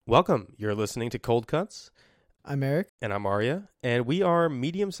Welcome. You're listening to Cold Cuts. I'm Eric. And I'm Arya. And we are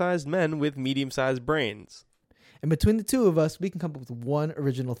medium-sized men with medium-sized brains. And between the two of us, we can come up with one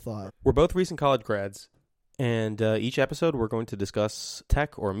original thought. We're both recent college grads. And each episode, we're going to discuss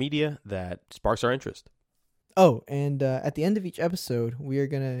tech or media that sparks our interest. Oh, and at the end of each episode, we are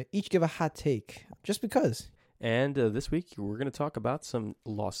going to each give a hot take, just because. And this week, we're going to talk about some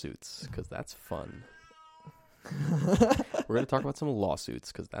lawsuits, because that's fun. We're going to talk about some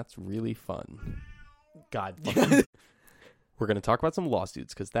lawsuits, because that's really fun. God. We're going to talk about some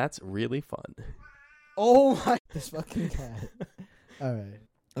lawsuits, because that's really fun. Oh my. This fucking cat. All right.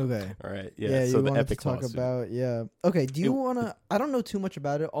 Okay. All right. Yeah. So you the wanted epic to talk lawsuit. about, yeah. Okay. Do you want to, I don't know too much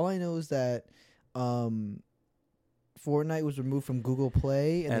about it. All I know is that Fortnite was removed from Google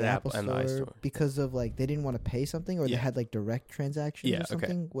Play and the Apple Store, and the iStore because of they didn't want to pay something, or they had direct transactions or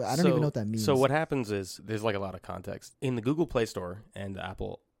something. Okay. Well, I don't even know what that means. So what happens is there's a lot of context in the Google Play Store and the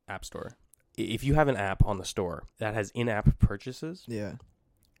Apple App Store. If you have an app on the store that has in-app purchases,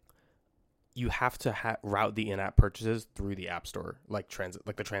 you have to route the in-app purchases through the App Store. Like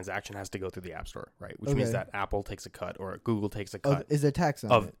the transaction has to go through the App Store, right? Which means that Apple takes a cut or Google takes a cut. Is there tax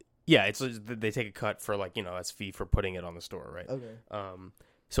on it? Yeah, they take a cut for as fee for putting it on the store, right? Okay.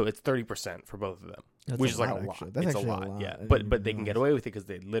 So it's 30% for both of them, which is a lot. That's it's actually a lot. Yeah, but but they can get away with it because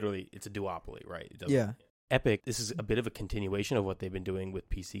it's a duopoly, right? Yeah. Epic, this is a bit of a continuation of what they've been doing with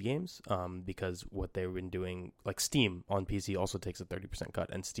PC games, because what they've been doing, like Steam on PC also takes a 30%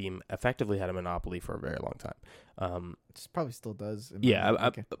 cut, and Steam effectively had a monopoly for a very long time. It probably still does.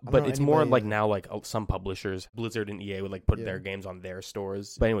 But it's more now some publishers, Blizzard and EA would put their games on their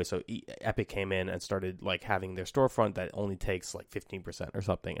stores. But anyway, so Epic came in and started having their storefront that only takes 15% or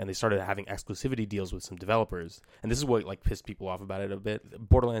something, and they started having exclusivity deals with some developers. And this is what pissed people off about it a bit.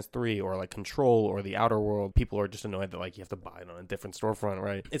 Borderlands 3 or Control or The Outer World. People are just annoyed that you have to buy it on a different storefront,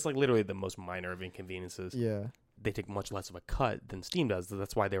 right? It's literally the most minor of inconveniences. Yeah. They take much less of a cut than Steam does.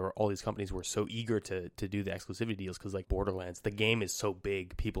 That's why all these companies were so eager to do the exclusivity deals, because Borderlands, the game is so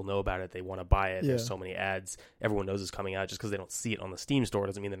big, people know about it, they want to buy it. There's so many ads, everyone knows it's coming out. Just because they don't see it on the Steam store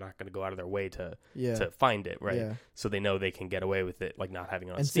doesn't mean they're not going to go out of their way to find it, right? Yeah. So they know they can get away with it, not having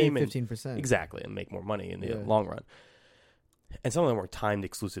it on and Steam, save 15%. Exactly, and make more money in the long run. And some of them were timed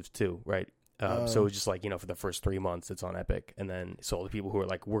exclusives too, right? So it's just for the first 3 months it's on Epic, and then so the people who are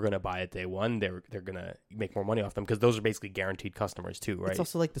we're gonna buy it day one, they're gonna make more money off them, because those are basically guaranteed customers too, right? It's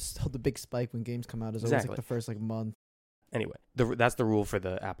also the big spike when games come out is always the first month. Anyway, that's the rule for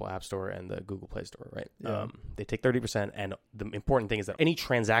the Apple App Store and the Google Play Store, right? Yeah. They take 30%, and the important thing is that any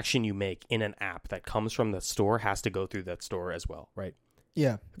transaction you make in an app that comes from the store has to go through that store as well, right?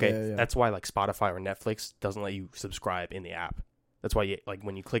 Yeah. Okay. Yeah. That's why Spotify or Netflix doesn't let you subscribe in the app. That's why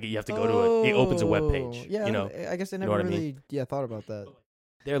when you click it, you have to go to it opens a web page. Yeah, I guess I never really thought about that.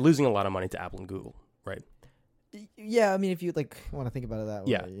 They're losing a lot of money to Apple and Google, right? Yeah, I mean, if you want to think about it that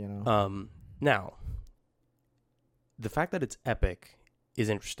way, Now, the fact that it's Epic is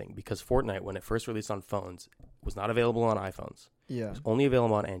interesting, because Fortnite, when it first released on phones, was not available on iPhones. Yeah. It was only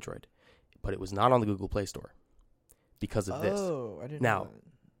available on Android, but it was not on the Google Play Store because of this. Oh, I didn't know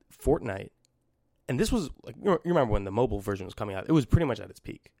that. Fortnite, and this was you remember when the mobile version was coming out, it was pretty much at its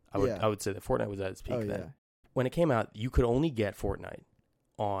peak. I would say that Fortnite was at its peak then. Yeah. When it came out, you could only get Fortnite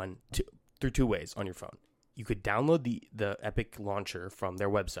through two ways on your phone. You could download the Epic launcher from their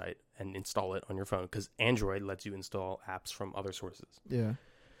website and install it on your phone, because Android lets you install apps from other sources. Yeah.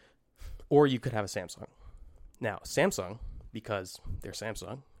 Or you could have a Samsung. Now, Samsung, because they're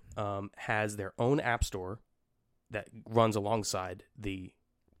Samsung, has their own app store that runs alongside the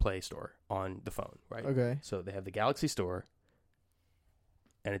Play Store on the phone, right? Okay. So they have the Galaxy Store,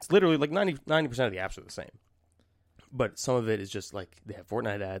 and it's literally 90% of the apps are the same. But some of it is just they have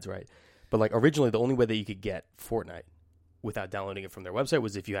Fortnite ads, right? But originally, the only way that you could get Fortnite without downloading it from their website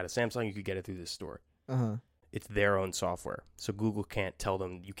was if you had a Samsung, you could get it through this store. Uh-huh. It's their own software. So Google can't tell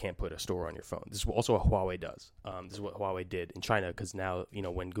them you can't put a store on your phone. This is also what Huawei does. This is what Huawei did in China, because now,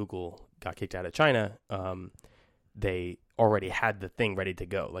 when Google got kicked out of China, they already had the thing ready to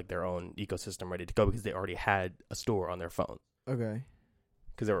go, their own ecosystem ready to go, because they already had a store on their phone. Okay.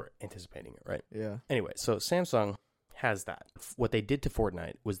 Because they were anticipating it, right? Yeah. Anyway, so Samsung has that. What they did to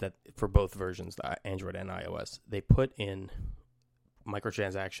Fortnite was that for both versions, the Android and iOS, they put in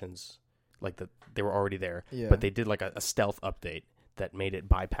microtransactions they were already there, but they did a stealth update that made it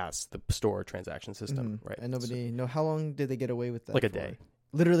bypass the store transaction system, right? And nobody know how long did they get away with that? A day.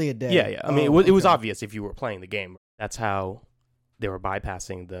 Literally a day. Yeah. I mean, it was obvious if you were playing the game. That's how they were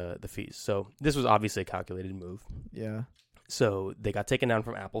bypassing the fees. So this was obviously a calculated move. Yeah. So they got taken down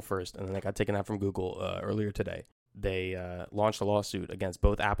from Apple first, and then they got taken down from Google earlier today. they launched a lawsuit against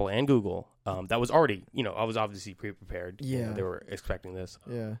both Apple and Google. That was already, I was obviously pre-prepared. Yeah. They were expecting this.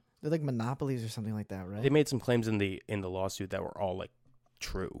 Yeah. They're like monopolies or something like that, right? They made some claims in the lawsuit that were all like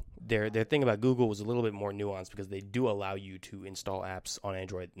true. Their thing about Google was a little bit more nuanced because they do allow you to install apps on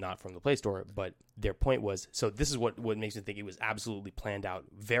Android, not from the Play Store. But their point was, so this is what makes me think it was absolutely planned out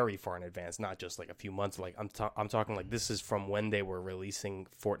very far in advance, not just like a few months. Like I'm talking like this is from when they were releasing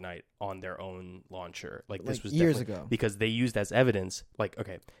Fortnite on their own launcher. Like this was years ago, because they used as evidence. Like,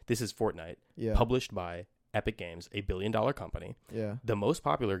 okay, this is Fortnite, yeah, published by Epic Games, a $1 billion company, yeah, the most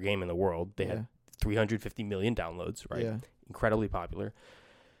popular game in the world. They had 350 million downloads, right? Yeah. Incredibly popular.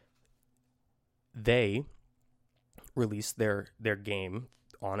 They released their game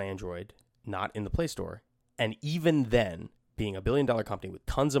on Android, not in the Play Store. And even then, being a $1 billion company with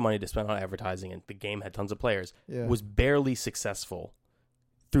tons of money to spend on advertising and the game had tons of players, was barely successful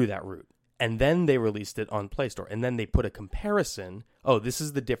through that route. And then they released it on Play Store. And then they put a comparison. Oh, this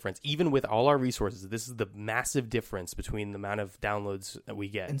is the difference. Even with all our resources, this is the massive difference between the amount of downloads that we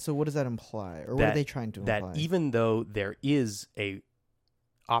get. And so what does that imply? Or what are they trying to imply? That even though there is a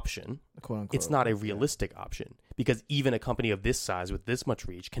option, quote unquote, it's not a realistic option, because even a company of this size with this much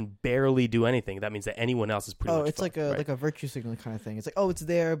reach can barely do anything. That means that anyone else is pretty much it's fucked, like a virtue signal kind of thing. It's like, oh, it's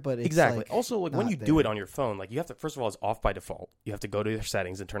there, but it's exactly. like Also, like when you there. do it on your phone, like you have to, first of all, it's off by default. You have to go to your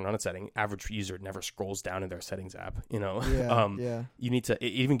settings and turn on a setting. Average user never scrolls down in their settings app, Yeah. You need to,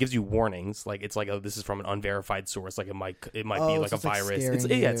 it even gives you warnings, like it's like, oh, this is from an unverified source, like it might be like a virus.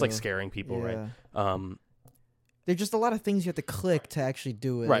 It's like scaring people, right? There's just a lot of things you have to click to actually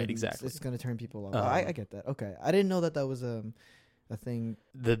do it. Right, exactly. It's going to turn people off. I get that. Okay. I didn't know that was a thing.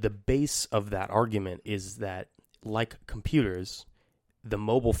 The base of that argument is that, like computers, the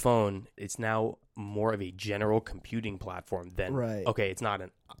mobile phone, it's now more of a general computing platform than, okay, it's not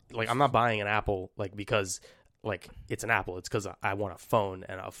I'm not buying an Apple, like, because, like, it's an Apple. It's because I want a phone,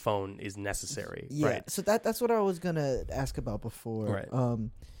 and a phone is necessary, right? So that's what I was going to ask about before. Right.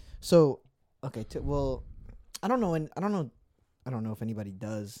 So, okay, I don't know if anybody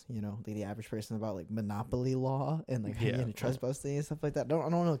does, like the average person, about like monopoly law and like antitrust busting and stuff like that. I don't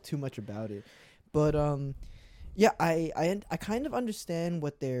know too much about it, but I kind of understand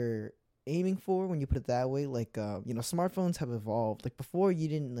what they're aiming for when you put it that way. Like smartphones have evolved. Like before, you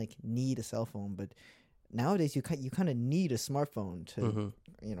didn't like need a cell phone, but nowadays you kind of need a smartphone to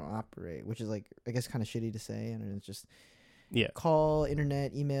operate, which is like, I guess, kind of shitty to say, and it's just. Yeah, call,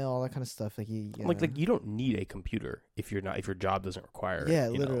 internet, email, all that kind of stuff. Like you don't need a computer if your job doesn't require it. Yeah,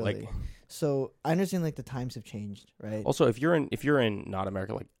 literally. So I understand like the times have changed, right? Also, if you're in not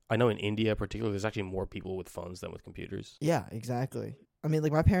America, like I know in India particularly, there's actually more people with phones than with computers. Yeah, exactly. I mean,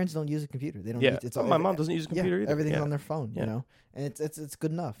 like my parents don't use a computer. They don't. Yeah, my mom doesn't use a computer either. Everything's on their phone, and it's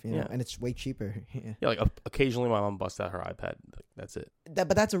good enough, and it's way cheaper. Yeah, like occasionally my mom busts out her iPad. Like, that's it.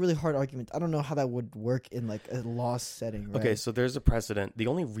 But that's a really hard argument. I don't know how that would work in like a law setting. Right? Okay, so there's a precedent. The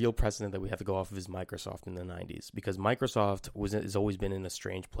only real precedent that we have to go off of is Microsoft in the 90s, because Microsoft has always been in a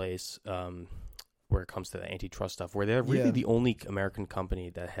strange place where it comes to the antitrust stuff, where they're really the only American company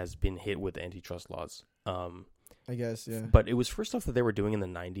that has been hit with antitrust laws. I guess, yeah. But it was for stuff that they were doing in the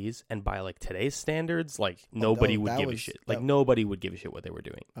 90s, and by like today's standards, like nobody would give a shit. Like nobody would give a shit what they were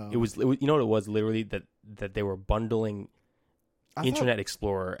doing. It was you know what it was? Literally that they were bundling Internet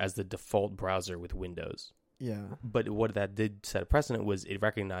Explorer as the default browser with Windows. Yeah. But what that did set a precedent was it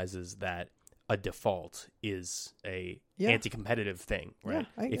recognizes that a default is a anti-competitive thing, right?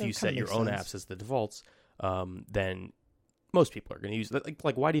 Yeah, if you set your own apps as the defaults, then most people are going to use it.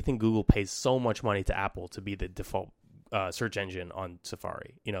 Like, why do you think Google pays so much money to Apple to be the default search engine on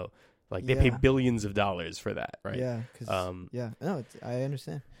Safari? They pay billions of dollars for that, right? Yeah. No, I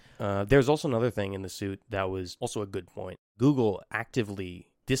understand. There's also another thing in the suit that was also a good point. Google actively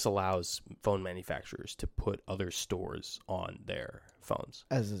disallows phone manufacturers to put other stores on their phones.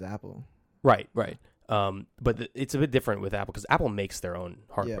 As is Apple. Right. But it's a bit different with Apple because Apple makes their own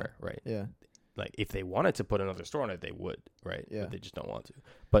hardware, right? Yeah. Like, if they wanted to put another store on it, they would, right? Yeah. But they just don't want to.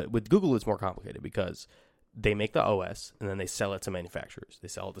 But with Google, it's more complicated because they make the OS and then they sell it to manufacturers. They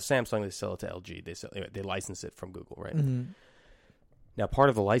sell it to Samsung. They sell it to LG. They license it from Google, right? Mm-hmm. Now, part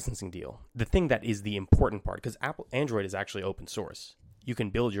of the licensing deal, the thing that is the important part, because Android is actually open source. You can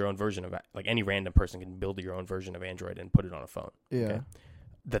build your own version of it. Like, any random person can build your own version of Android and put it on a phone. Yeah. Okay?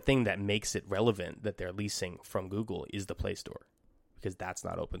 The thing that makes it relevant that they're leasing from Google is the Play Store. because that's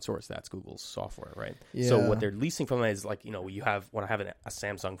not open source. That's Google's software, right? Yeah. So what they're leasing from that is like, when I have a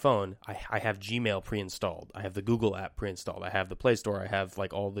Samsung phone, I have Gmail pre-installed. I have the Google app pre-installed. I have the Play Store. I have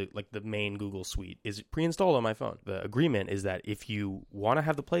like all the main Google suite is pre-installed on my phone. The agreement is that if you want to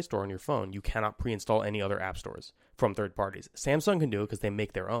have the Play Store on your phone, you cannot pre-install any other app stores from third parties. Samsung can do it because they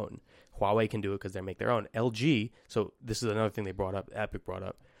make their own. Huawei can do it because they make their own. LG, so this is another thing they brought up, Epic brought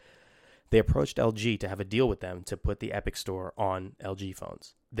up. They approached LG to have a deal with them to put the Epic Store on LG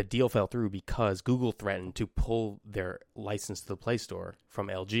phones. The deal fell through because Google threatened to pull their license to the Play Store from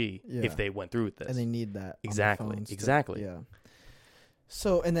LG if they went through with this. And they need that. Exactly. Yeah.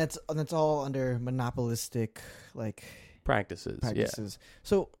 So, and that's all under monopolistic practices. Yeah.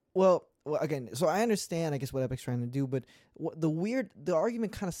 So, well, again, so I understand, I guess, what Epic's trying to do, but the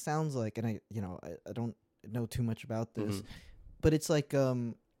argument kind of sounds like, and I don't know too much about this, but it's like,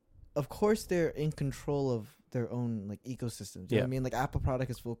 of course they're in control of their own like ecosystems. You know what I mean? Like Apple product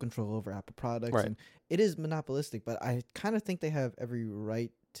has full control over Apple products, and it is monopolistic, but I kind of think they have every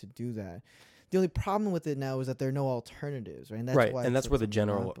right to do that. The only problem with it now is that there are no alternatives, right? And that's why that's where the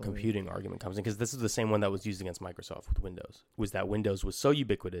general computing argument comes in, because this is the same one that was used against Microsoft with Windows. Was that Windows was so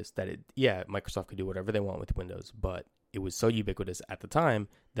ubiquitous that Microsoft could do whatever they want with Windows, but it was so ubiquitous at the time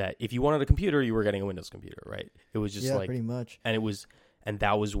that if you wanted a computer, you were getting a Windows computer, right? It was just pretty much, and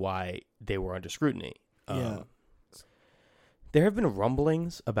that was why they were under scrutiny. There have been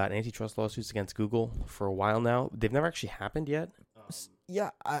rumblings about antitrust lawsuits against Google for a while now. They've never actually happened yet.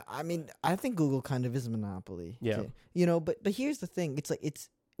 I mean, I think Google kind of is a monopoly. Yeah. But here's the thing.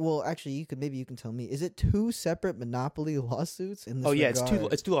 Well, actually, maybe you can tell me. Is it two separate monopoly lawsuits in this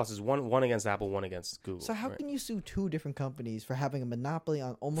regard? It's two lawsuits. One against Apple, one against Google. So how can you sue two different companies for having a monopoly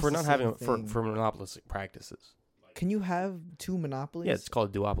on almost for the not same having thing? for monopolistic practices? Can you have two monopolies? Yeah, it's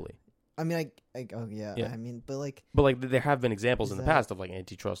called a duopoly. I mean, I mean, but there have been examples in the past of like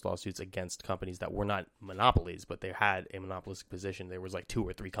antitrust lawsuits against companies that were not monopolies, but they had a monopolistic position. There was like 2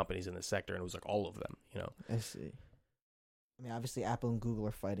 or 3 companies in the sector, and it was like all of them. I see. I mean, obviously, Apple and Google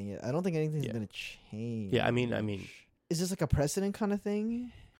are fighting it. I don't think anything's gonna change. Yeah, I mean, is this like a precedent kind of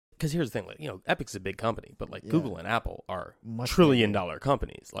thing? Because here's the thing, Epic's a big company, but Google and Apple are much trillion-dollar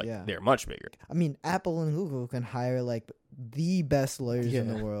companies. They're much bigger. I mean, Apple and Google can hire the best lawyers in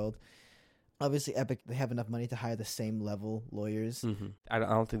the world. Obviously, Epic, they have enough money to hire the same level lawyers. Mm-hmm. I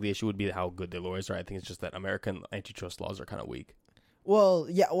don't think the issue would be how good their lawyers are. I think it's just that American antitrust laws are kind of weak. Well,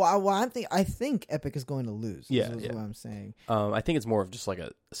 yeah. Well, I think Epic is going to lose. Yeah, is what I'm saying. I think it's more of just like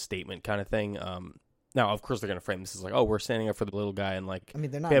a statement kind of thing. Now, of course, they're going to frame this as oh, we're standing up for the little guy, and I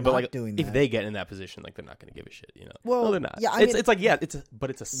mean, they're not doing that. If they get in that position, they're not going to give a shit, Well, no, they're not. Yeah, but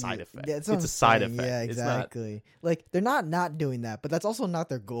it's a side effect. Yeah, it's a side effect. Yeah, exactly. They're not doing that, but that's also not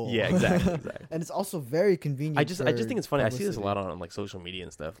their goal. Yeah, exactly. And it's also very convenient. I just think it's funny. Publicity. I see this a lot on social media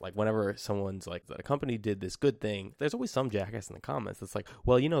and stuff. Whenever someone's that a company did this good thing, there's always some jackass in the comments that's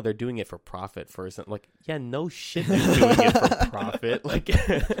well, they're doing it for profit first. And yeah, no shit, they're doing it for profit.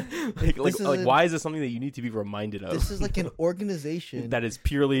 Why is this something that you need to be reminded of? This is an organization that is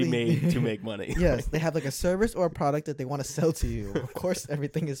purely made to make money. Yes, they have a service or a product that they want to sell to you. Of course,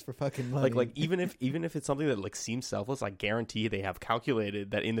 everything is for fucking money. Even if it's something that seems selfless, I guarantee they have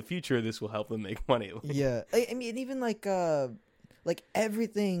calculated that in the future this will help them make money. Yeah, I mean, even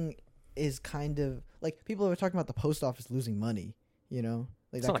everything is kind of people are talking about the post office losing money.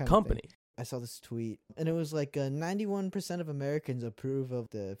 It's not a company. I saw this tweet, and it was 91% of Americans approve of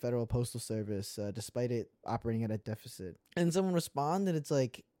the Federal Postal Service, despite it operating at a deficit. And someone responded,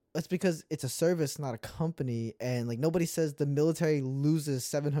 that's because it's a service, not a company, and nobody says the military loses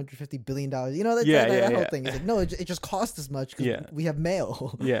 $750 billion. That whole thing. It's no, it just costs as much because we have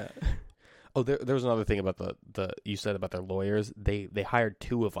mail. Yeah. Oh, there was another thing about the you said about their lawyers. They hired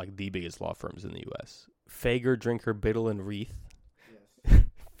 2 of the biggest law firms in the U.S. Fager, Drinker, Biddle, and Reith.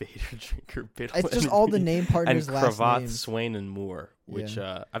 It's just all the name partners' and last Cravat, names. Swain, and Moore, which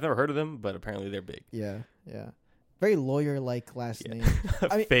I've never heard of them, but apparently they're big. Yeah. Very lawyer-like last name.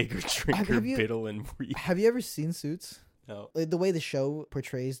 Fager, Drinker, Biddle, and Reith. Have you ever seen Suits? No. The way the show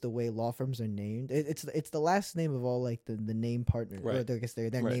portrays the way law firms are named, it's the last name of all the name partners. Right. Or I guess they're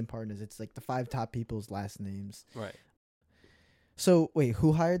name partners. It's the 5 top people's last names. Right. So wait,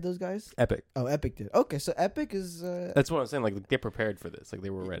 who hired those guys? Epic. Oh, Epic did. Okay, so Epic is. That's what I'm saying. They're prepared for this. They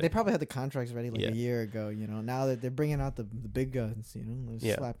were ready. They probably had the contracts ready a year ago. Now that they're bringing out the big guns,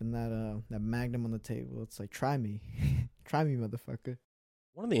 they're slapping that Magnum on the table. It's try me, try me, motherfucker.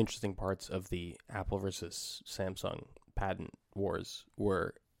 One of the interesting parts of the Apple versus Samsung patent wars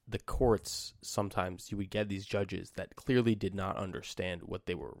were the courts. Sometimes you would get these judges that clearly did not understand what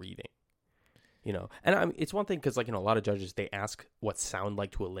they were reading. You know, and I mean, it's one thing because, like, you know, a lot of judges, they ask what sound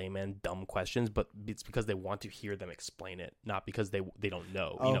like to a layman dumb questions, but it's because they want to hear them explain it, not because they don't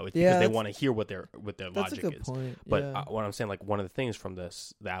know. You know, it's because they want to hear what their logic a good is. Point. But what I'm saying, like, one of the things from the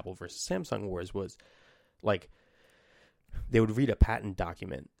Apple versus Samsung wars was, like, they would read a patent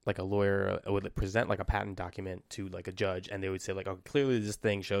document, like a lawyer would present like a patent document to like a judge, and they would say like, oh, clearly this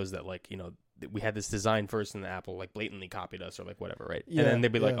thing shows that, like, you know, we had this design first and the Apple like blatantly copied us or like whatever, right? Yeah, and then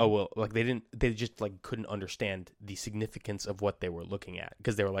they'd be like, oh, well, like they just like couldn't understand the significance of what they were looking at,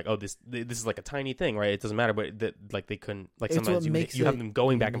 because they were like, oh, this is like a tiny thing, right? It doesn't matter, but like they couldn't, like, sometimes you have them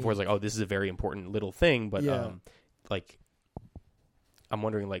going back and forth like, oh, this is a very important little thing, but like I'm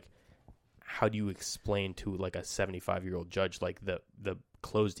wondering, like, how do you explain to like a 75-year-old judge like the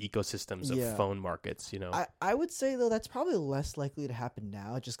closed ecosystems of phone markets, you know? I would say though that's probably less likely to happen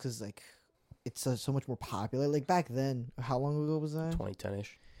now, just because like it's so much more popular. Like back then, how long ago was that?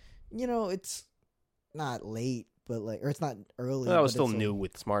 2010-ish. You know, it's not late, but like, or it's not early. Well, that was still new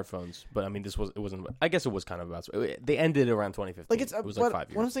with smartphones, but I mean, it wasn't. I guess it was kind of about. They ended around 2015. Like it was like 5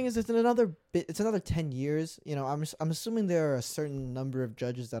 years. What I'm saying is, it's another 10 years. You know, I'm assuming there are a certain number of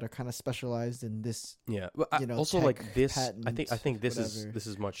judges that are kind of specialized in this. Yeah, but also like this. I think this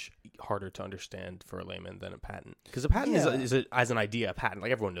is much harder to understand for a layman than a patent, because a patent is as an idea a patent.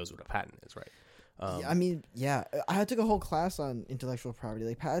 Like, everyone knows what a patent is, right? I mean, I took a whole class on intellectual property.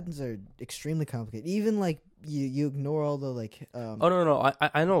 Like, patents are extremely complicated. Even like you ignore all the like. Oh no!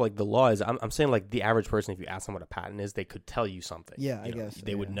 I know, like, the law is. I'm saying, like, the average person, if you ask them what a patent is, they could tell you something. Yeah, I guess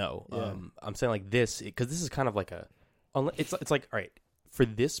they would know. Yeah. I'm saying, like, this, because this is kind of like it's like, all right, for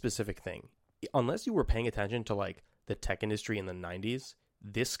this specific thing, unless you were paying attention to like the tech industry in the 90s,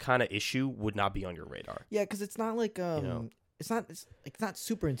 this kind of issue would not be on your radar. Yeah, because it's not like It's not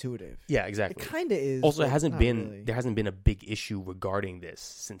super intuitive. Yeah, exactly. It kind of is. Also, there hasn't been a big issue regarding this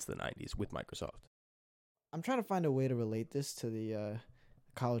since the 90s with Microsoft. I'm trying to find a way to relate this to the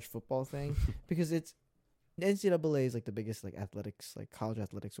college football thing, because it's NCAA is like the biggest like athletics, like college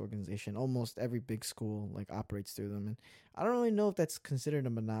athletics organization. Almost every big school like operates through them, and I don't really know if that's considered a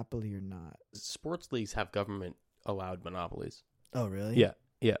monopoly or not. Sports leagues have government allowed monopolies. Oh, really? Yeah.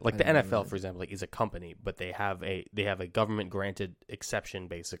 Yeah, like the NFL, for example, like, is a company, but they have a government granted exception,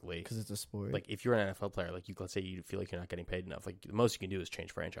 basically, because it's a sport. Like, if you're an NFL player, like, let's say you feel like you're not getting paid enough, like, the most you can do is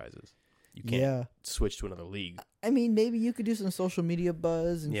change franchises. You can't switch to another league. I mean, maybe you could do some social media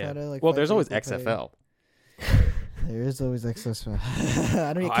buzz and try to like. Well, there's always XFL. There is always XFL.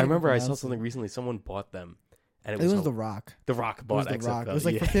 I remember I saw something recently. Someone bought them. And it was The Rock. The Rock bought XFL. It was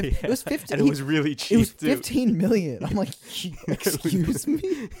like it was 15. And it was really cheap. It was $15 million. I'm like, excuse me.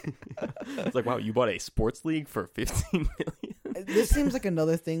 It's like, wow, you bought a sports league for $15 million. This seems like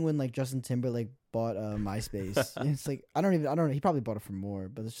another thing when like Justin Timberlake bought MySpace. And it's like I don't know. He probably bought it for more,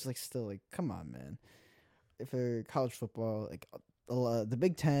 but it's just like still like, come on, man. For college football, like the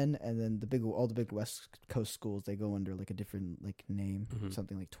Big Ten and then all the big West Coast schools, they go under like a different like name,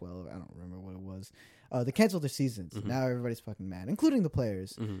 something like 12. I don't remember what it was. They canceled their seasons. Now everybody's fucking mad, including the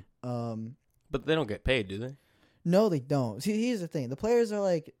players. But they don't get paid, do they? No, they don't. See, here's the thing: the players are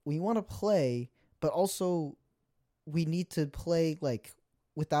like, we want to play, but also we need to play like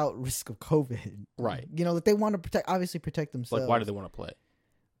without risk of COVID. Right. You know, that they want to protect themselves. Like, why do they want to play?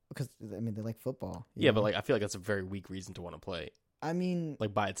 Because I mean, they like football. Yeah, know? But like, I feel like that's a very weak reason to want to play. I mean,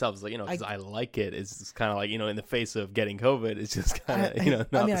 like, by itself, it's like, you know, because I like it. It's kind of like, you know, in the face of getting COVID, it's just kind of, you know,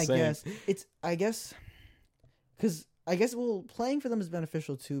 not the same. I guess playing for them is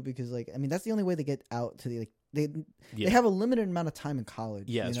beneficial too, because like, I mean, that's the only way they get out to the like they have a limited amount of time in college.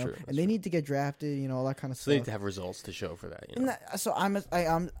 Yeah, that's true. And they need to get drafted, you know, all that kind of stuff. So they need to have results to show for that. You know? So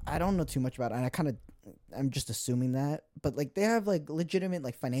I don't know too much about it, and I'm just assuming that, but like they have like legitimate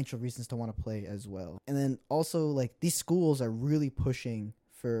like financial reasons to want to play as well. And then also like these schools are really pushing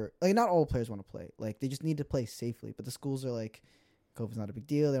for like, not all players want to play, like they just need to play safely, but the schools are like, COVID's not a big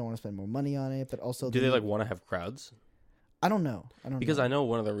deal, they don't want to spend more money on it, but also do they like want to have crowds? I don't know. Because I know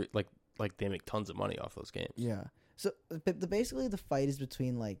one of the like they make tons of money off those games. Yeah. So basically the fight is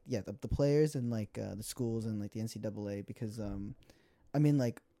between like the players and like the schools and like the NCAA, because I mean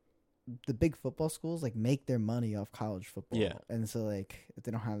like the big football schools like make their money off college football. Yeah. And so like if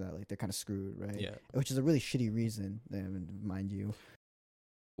they don't have that, like they're kind of screwed, right? Yeah. Which is a really shitty reason, mind you.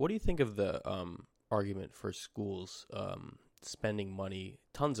 What do you think of the argument for schools spending money,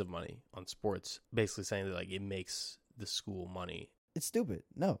 tons of money on sports, basically saying that like it makes the school money? It's stupid.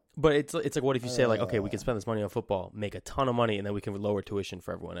 No. But it's like, what if you say like, okay, we can spend this money on football, make a ton of money, and then we can lower tuition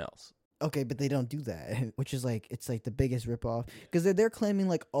for everyone else? Okay, but they don't do that, which is like it's like the biggest ripoff because they're claiming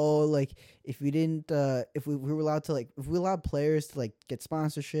like, oh, like if we didn't if we were allowed to, like, if we allowed players to like get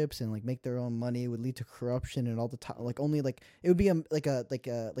sponsorships and like make their own money, it would lead to corruption and all the time, like only like it would be like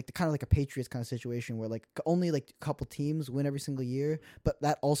the kind of like a Patriots kind of situation where like only like a couple teams win every single year, but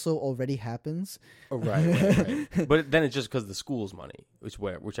that also already happens. Oh, right. But then it's just because the school's money,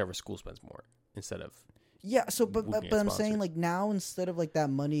 whichever school spends more instead of. Yeah, so but I'm saying like now instead of like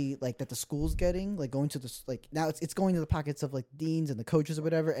that money like that the school's getting, like going to the like now it's going to the pockets of like deans and the coaches or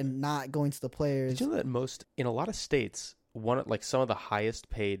whatever, and not going to the players. Did you know that in a lot of states, like some of the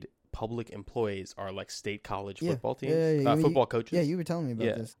highest paid public employees are like state college football teams, football coaches? Yeah, you were telling me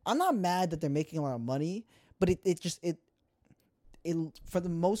about this. I'm not mad that they're making a lot of money, but it for the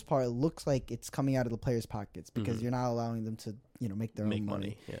most part, it looks like it's coming out of the players' pockets because you're not allowing them to, make their own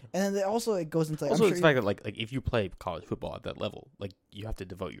money. Yeah. And then it goes into like, also the fact that like if you play college football at that level, like you have to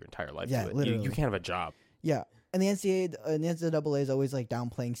devote your entire life to it. Literally. You can't have a job. Yeah. And the NCAA is always like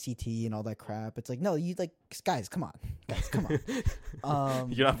downplaying CT and all that crap. It's like, no, you like guys, come on.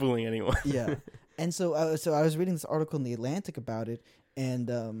 You're not fooling anyone. Yeah. And so I was reading this article in the Atlantic about it,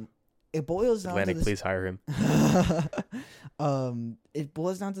 and it boils down Atlantic, to this, please hire him. It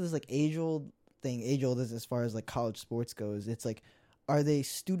boils down to this like age-old thing. Age-old as far as like college sports goes. It's like, are they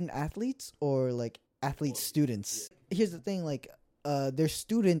student athletes or like athlete students? Here's the thing, like they're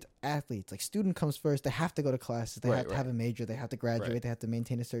student athletes. Like student comes first. They have to go to classes. They have to have a major. They have to graduate. Right. They have to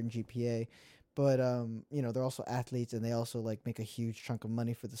maintain a certain GPA. But they're also athletes, and they also like make a huge chunk of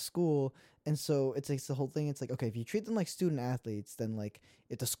money for the school. And so it's like the whole thing. It's like, okay, if you treat them like student athletes, then like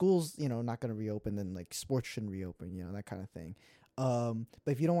if the school's not going to reopen, then like sports shouldn't reopen, that kind of thing.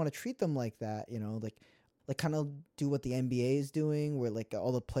 But if you don't want to treat them like that, like kind of do what the NBA is doing, where like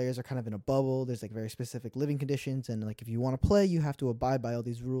all the players are kind of in a bubble. There's like very specific living conditions, and like if you want to play, you have to abide by all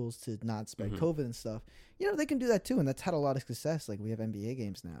these rules to not spread COVID and stuff. They can do that too, and that's had a lot of success. Like we have NBA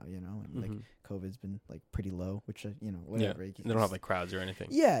games now, and like COVID's been like pretty low, which whatever. Yeah. They don't have like crowds or anything.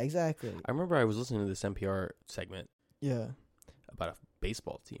 Yeah, exactly. I remember I was listening to this NPR segment. Yeah. About a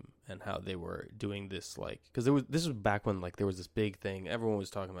baseball team and how they were doing this, like, because this was back when like there was this big thing everyone was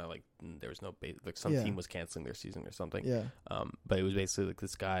talking about, like there was no like some team was canceling their season or something. Yeah. But it was basically like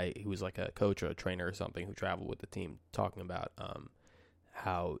this guy who was like a coach or a trainer or something who traveled with the team talking about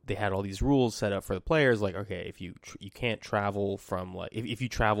how they had all these rules set up for the players, like, okay, if you can't travel from like if you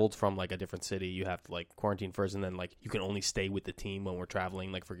traveled from like a different city, you have to like quarantine first, and then like you can only stay with the team when we're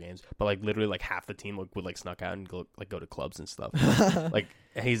traveling like for games. But like literally like half the team would like snuck out and go to clubs and stuff. Like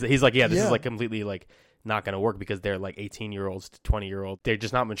he's like, this is like completely like not going to work because they're like 18-year-olds to 20-year-old. They're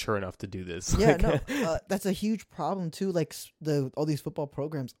just not mature enough to do this. Yeah, no, that's a huge problem too. Like all these football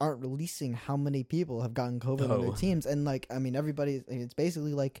programs aren't releasing how many people have gotten COVID on their teams, and like I mean, it's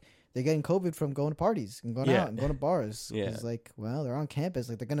basically like they're getting COVID from going to parties and going out and going to bars. Yeah, it's like, well, they're on campus,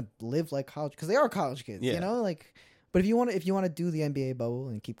 like they're gonna live like college because they are college kids. Yeah. Like. But if you want to do the NBA bubble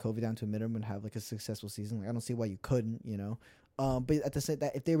and keep COVID down to a minimum and have like a successful season, like I don't see why you couldn't. But at the same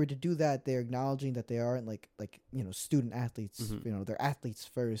that if they were to do that, they're acknowledging that they aren't like student athletes. They're athletes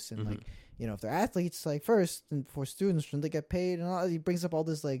first, and like if they're athletes like first and before students, shouldn't they get paid? And he brings up all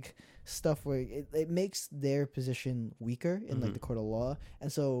this like stuff where it makes their position weaker in like the court of law, and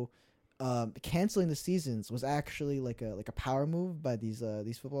so canceling the seasons was actually like a power move by these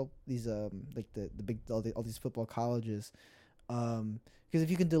football like the big all these football colleges. Because if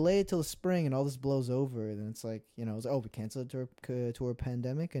you can delay it till the spring and all this blows over, then it's like, it's like, we canceled it to a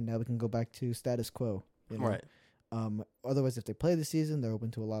pandemic and now we can go back to status quo. Right. Otherwise, if they play the season, they're open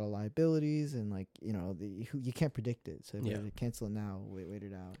to a lot of liabilities and like, you can't predict it. So if they cancel it now, wait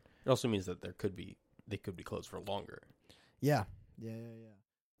it out. It also means that they could be closed for longer. Yeah.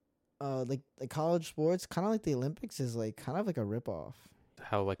 Like college sports, kind of like the Olympics, is like kind of like a ripoff.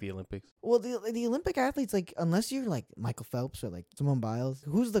 How like the Olympics? Well, the Olympic athletes, like unless you're like Michael Phelps or like Simone Biles,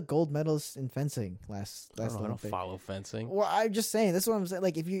 who's the gold medalist in fencing last Olympic? I don't follow fencing. Well, I'm just saying, that's what I'm saying.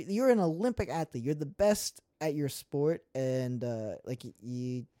 Like if you're an Olympic athlete, you're the best at your sport, and like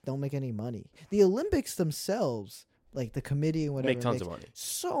you don't make any money. The Olympics themselves, like the committee and whatever, make tons of money.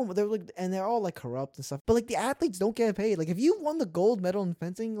 So they're like, and they're all like corrupt and stuff. But like the athletes don't get paid. Like if you won the gold medal in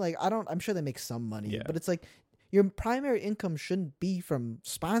fencing, like I'm sure they make some money, but it's like. Your primary income shouldn't be from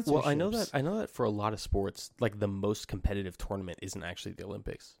sponsorships. Well, I know that for a lot of sports, like the most competitive tournament isn't actually the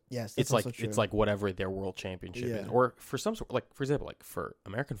Olympics. Yes, that's it's like whatever their world championship is, or for some sort, like for example, like for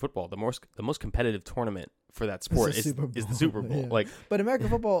American football, the most competitive tournament for that sport is the Super Bowl. Yeah. Like, but American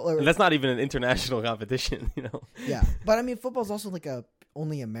football, that's not even an international competition, Yeah, but I mean, football is also like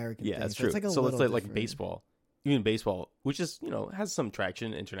only American. Yeah, thing, that's true. It's like so let's say like baseball. even baseball, which is, has some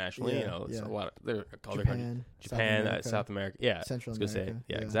traction internationally. It's a lot of Japan, South America. Yeah, Central America. America.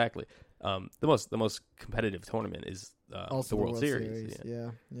 Yeah, exactly. The most competitive tournament is also the World Series.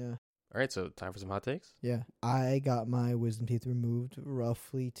 Yeah. All right, so time for some hot takes. Yeah, I got my wisdom teeth removed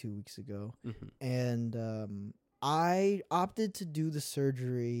roughly 2 weeks ago, and I opted to do the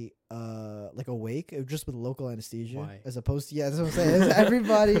surgery like awake, just with local anesthesia. Why? As opposed to that's what I'm saying.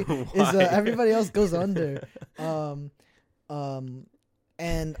 Everybody else goes under.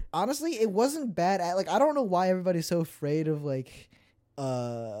 And honestly, it wasn't bad. I don't know why everybody's so afraid of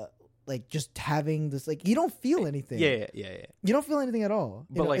just having this. Like, you don't feel anything. Yeah. You don't feel anything at all.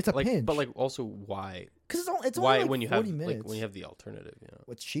 But it's a pinch. But also why? Because it's why only when you 40 have minutes. when you have the alternative.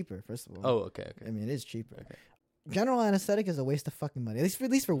 It's cheaper, first of all. Oh, okay. I mean, it is cheaper. Okay. General anesthetic is a waste of fucking money. At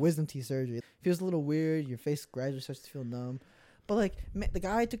least for wisdom teeth surgery. It feels a little weird. Your face gradually starts to feel numb. But the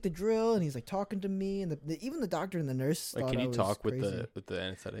guy took the drill and he's even the doctor and the nurse. Can you talk with the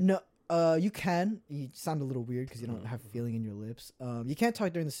anesthetic? No, you can. You sound a little weird because you don't have feeling in your lips. You can't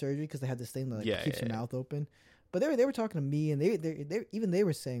talk during the surgery because they have this thing that keeps your mouth open. But they were talking to me and they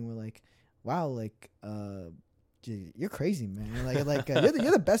were saying we're like, wow, you're crazy, man.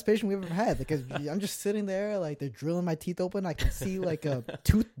 You're the best patient we've ever had. Because I'm just sitting there, they're drilling my teeth open. I can see a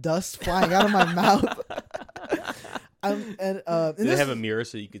tooth dust flying out of my mouth. Did they have a mirror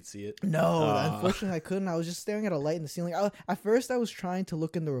so you could see it? No, unfortunately I couldn't. I was just staring at a light in the ceiling. At first I was trying to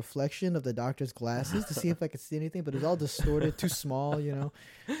look in the reflection of the doctor's glasses to see if I could see anything, but it was all distorted, too small, You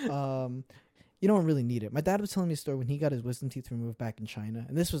don't really need it. My dad was telling me a story when he got his wisdom teeth removed back in China.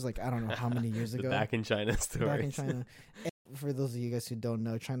 And this was I don't know how many years ago. Back in China story. Back in China. And for those of you guys who don't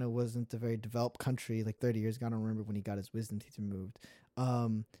know, China wasn't a very developed country 30 years ago. I don't remember when he got his wisdom teeth removed.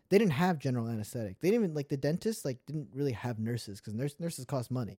 They didn't have general anesthetic. They didn't even the dentists didn't really have nurses because nurses cost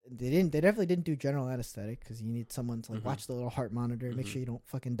money. They definitely didn't do general anesthetic because you need someone to watch the little heart monitor, make sure you don't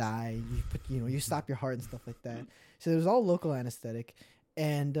fucking die. You put you stop your heart and stuff like that. So it was all local anesthetic,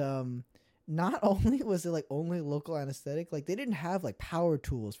 and not only was it only local anesthetic, they didn't have power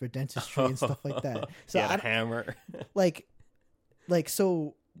tools for dentistry and stuff like that. So a hammer.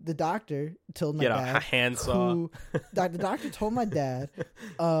 So the doctor told my dad a handsaw. The doctor told my dad,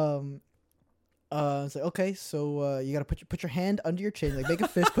 it's okay, so you gotta put your hand under your chin, make a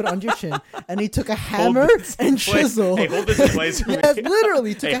fist, put it under your chin, and he took a hammer and chisel. Hey, hold this in place for me. Yes,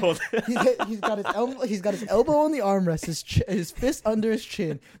 literally. He's got his elbow on the armrest, his fist under his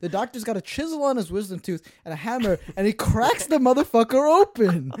chin. The doctor's got a chisel on his wisdom tooth and a hammer, and he cracks the motherfucker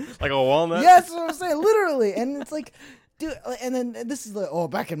open like a walnut. Yeah, that's what I'm saying, literally. And it's dude, and then this is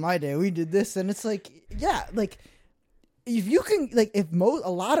back in my day we did this, and it's if you can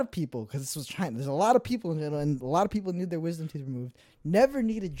a lot of people, because this was China, there's a lot of people and a lot of people need their wisdom teeth removed, never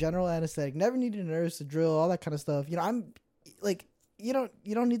needed general anesthetic, never needed a nurse to drill, all that kind of stuff. I'm you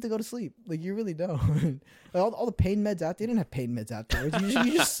don't need to go to sleep. You really don't. All the pain meds out there, you didn't have pain meds out there.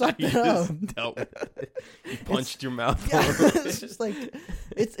 You just sucked it up. Dealt with it. You punched your mouth. Yeah, it's just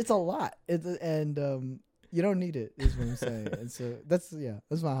it's a lot. And you don't need it, is what I'm saying. And so that's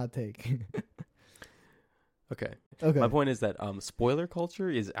my hot take. Okay. My point is that spoiler culture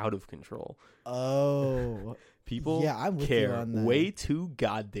is out of control. Oh. People I'm with care you on that. way too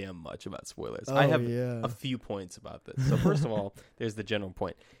goddamn much about spoilers. Oh, I have a few points about this. So first of all, there's the general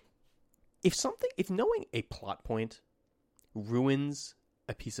point. If knowing a plot point ruins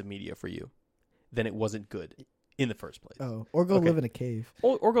a piece of media for you, then it wasn't good in the first place. Oh, or go live in a cave.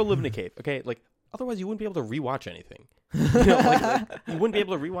 Or go live in a cave. Okay, otherwise you wouldn't be able to rewatch anything. You wouldn't be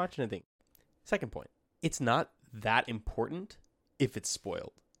able to rewatch anything. Second point. It's not that important if it's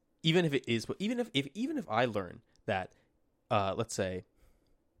spoiled. Even if it is, even if I learn that, let's say,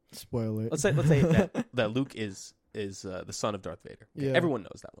 spoiler. Let's say that Luke is the son of Darth Vader. Okay? Yeah. Everyone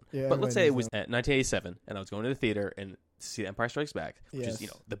knows that one. Yeah, but let's say it was 1987, and I was going to the theater and to see Empire Strikes Back, which Yes.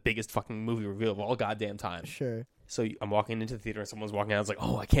 is the biggest fucking movie reveal of all goddamn time. Sure. So I'm walking into the theater and someone's walking out. I was like,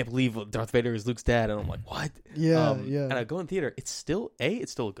 "Oh, I can't believe Darth Vader is Luke's dad," and I'm like, "What?" Yeah. And I go in the theater. It's still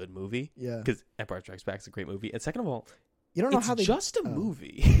a good movie. Yeah. Because Empire Strikes Back is a great movie, and second of all, You don't know it's how they just a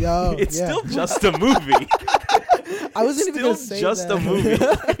movie. Yo, It's yeah. still just a movie. I wasn't even going to say just that. a movie.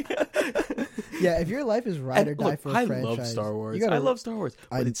 Yeah, if your life is ride or die for a franchise. I love Star Wars. I love Star Wars.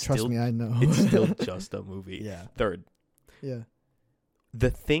 But trust me, I know. It's still just a movie. Yeah. Third, Yeah. the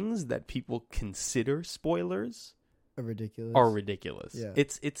things that people consider spoilers Ridiculous. are ridiculous. Yeah.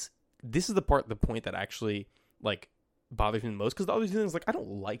 This is the point that actually bothers me the most, because the other thing is, like, I don't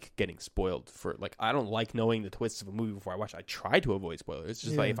like getting spoiled for, like, I don't like knowing the twists of a movie before I watch. I try to avoid spoilers. It's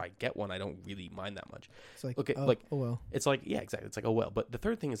just like, if I get one, I don't really mind that much. It's like, okay, oh well. It's like, yeah, exactly. It's like, oh well. But the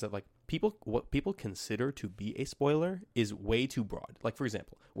third thing is that, like, what people consider to be a spoiler is way too broad. Like, for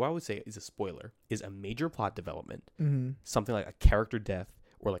example, what I would say is a spoiler is a major plot development, something like a character death,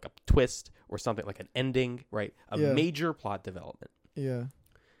 or like a twist, or something like an ending, right? A major plot development. Yeah.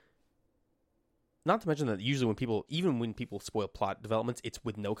 Not to mention that usually when people spoil plot developments, it's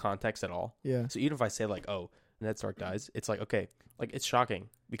with no context at all. Yeah. So even if I say, like, oh, Ned Stark dies, it's like, okay, like, it's shocking,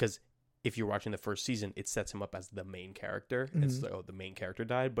 because if you're watching the first season, it sets him up as the main character. It's like, oh, the main character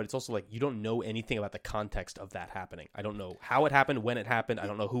died, but it's also like, you don't know anything about the context of that happening. I don't know how it happened, when it happened. I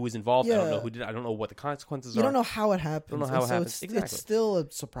don't know who was involved. I don't know who did. I don't know what the consequences are. You don't know how it happened. I don't know how it happens. Exactly. It's still a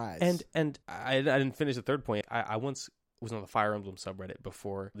surprise. And I didn't finish the third point. I once was on the Fire Emblem subreddit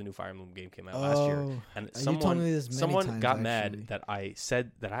before the new Fire Emblem game came out last year, and someone got mad that I said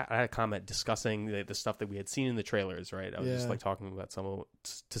that I had a comment discussing the stuff that we had seen in the trailers. Right, I was just like talking about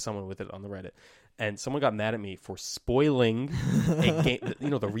someone with it on the Reddit, and someone got mad at me for spoiling a game. You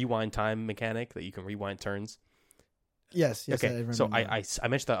know, the rewind time mechanic that you can rewind turns. Yes. Okay. So I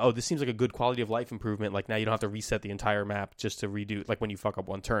mentioned that. Oh, this seems like a good quality of life improvement. Like, now you don't have to reset the entire map just to redo, like, when you fuck up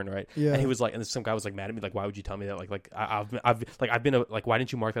one turn, right? Yeah. And he was like, and some guy was like mad at me, like, why would you tell me that? I've been why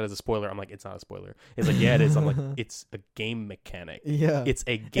didn't you mark that as a spoiler? I'm like, it's not a spoiler. It's like, yeah, it is. I'm like, it's a game mechanic. Yeah. It's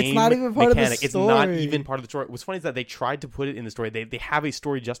a game. It's not even part mechanic. of the story. It's not even part of the story. What's funny is that they tried to put it in the story. They have a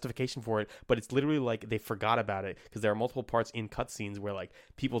story justification for it, but it's literally like they forgot about it, because there are multiple parts in cutscenes where, like,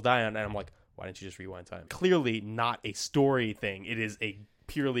 people die, and I'm like, why didn't you just rewind time? Clearly not a story thing. It is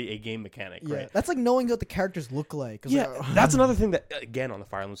purely a game mechanic, right? That's like knowing what the characters look like. Yeah, that's another thing that, again, on the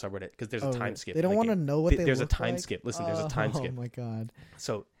Fire Emblem subreddit, because there's a time skip. They don't want to know what they look like? There's a time skip. Listen, there's a time skip. Oh, my God.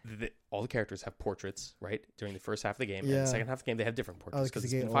 So all the characters have portraits, right, during the first half of the game. And the second half of the game, they have different portraits, because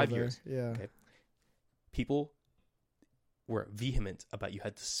it's been 5 years. Yeah. Okay. People were vehement about you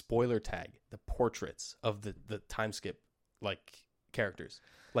had to spoiler tag the portraits of the time skip, like, characters.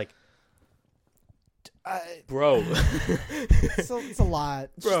 Like, bro, it's a lot.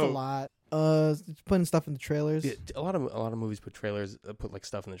 It's just a lot. Putting stuff in the trailers. Yeah, a lot of movies put like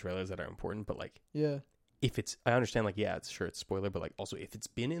stuff in the trailers that are important, but, like, if it's, I understand, like, yeah, it's spoiler, but, like, also if it's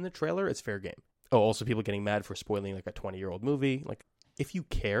been in the trailer, it's fair game. Oh, also people getting mad for spoiling, like, a 20-year-old movie. Like, if you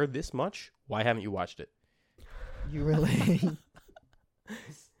care this much, why haven't you watched it? You really?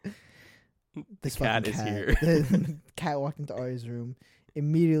 The cat is here. The cat walked into Ari's room,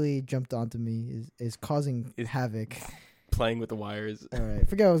 immediately jumped onto me, is causing havoc, playing with the wires. All right,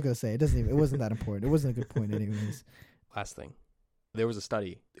 forget what I was gonna say. It wasn't that important. It wasn't a good point, anyways. Last thing, there was a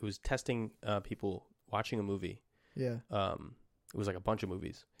study. It was testing people watching a movie. Yeah. It was like a bunch of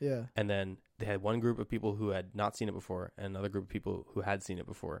movies. Yeah. And then they had one group of people who had not seen it before, and another group of people who had seen it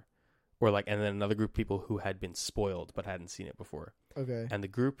before, and then another group of people who had been spoiled but hadn't seen it before. Okay. And the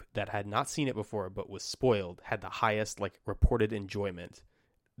group that had not seen it before but was spoiled had the highest, like, reported enjoyment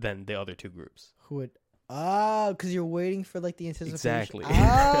than the other two groups. Who would? Because you're waiting for, like, the anticipation. Exactly.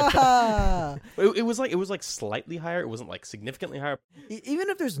 It was like slightly higher. It wasn't, like, significantly higher. Even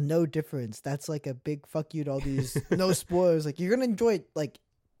if there's no difference, that's like a big fuck you to all these no spoilers. Like, you're gonna enjoy it, like,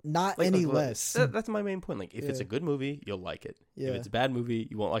 not like, any less. That's my main point. Like, if it's a good movie, you'll like it. Yeah. If it's a bad movie,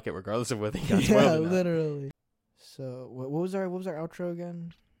 you won't like it, regardless of whether you got spoiled or not. Literally. So what was our outro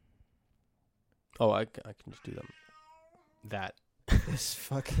again? Oh, I can just do them. That. This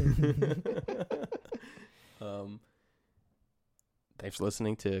fucking. Thanks for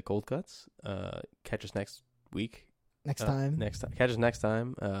listening to Cold Cuts. Catch us next week. Next time. Catch us next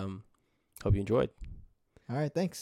time. Hope you enjoyed. All right. Thanks.